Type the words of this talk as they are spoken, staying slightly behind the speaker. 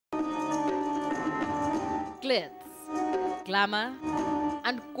glitz, glamour,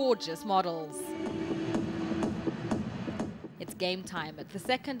 and gorgeous models. It's game time at the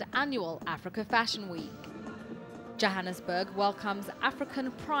second annual Africa Fashion Week. Johannesburg welcomes African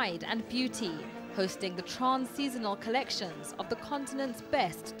pride and beauty, hosting the trans-seasonal collections of the continent's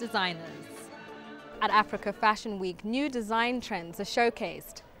best designers. At Africa Fashion Week, new design trends are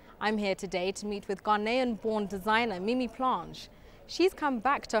showcased. I'm here today to meet with Ghanaian-born designer Mimi Plange. She's come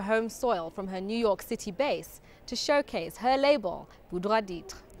back to home soil from her New York City base to showcase her label,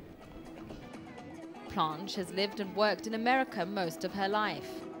 Mphuthing. Plange has lived and worked in America most of her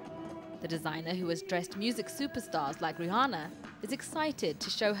life. The designer, who has dressed music superstars like Rihanna, is excited to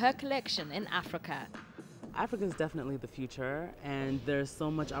show her collection in Africa. Africa is definitely the future, and there's so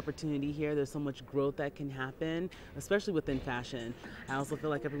much opportunity here. There's so much growth that can happen, especially within fashion. I also feel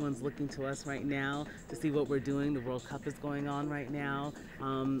like everyone's looking to us right now to see what we're doing. The World Cup is going on right now.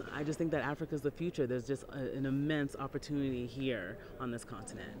 I just think that Africa is the future. There's just an immense opportunity here on this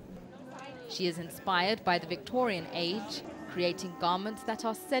continent. She is inspired by the Victorian age, creating garments that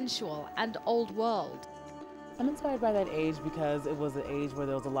are sensual and old world. I'm inspired by that age because it was an age where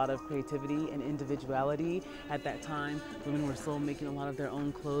there was a lot of creativity and individuality. At that time, women were still making a lot of their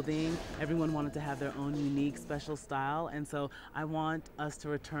own clothing. Everyone wanted to have their own unique, special style, and so I want us to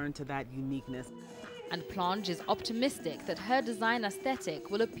return to that uniqueness. And Plange is optimistic that her design aesthetic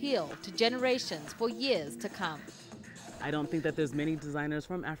will appeal to generations for years to come. I don't think that there's many designers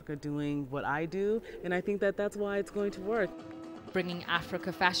from Africa doing what I do, and I think that that's why it's going to work. Bringing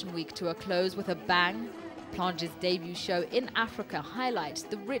Africa Fashion Week to a close with a bang, Plange's debut show in Africa highlights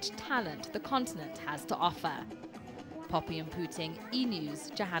the rich talent the continent has to offer. Poppie and Mphuthing,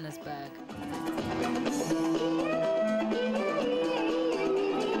 eNews, Johannesburg.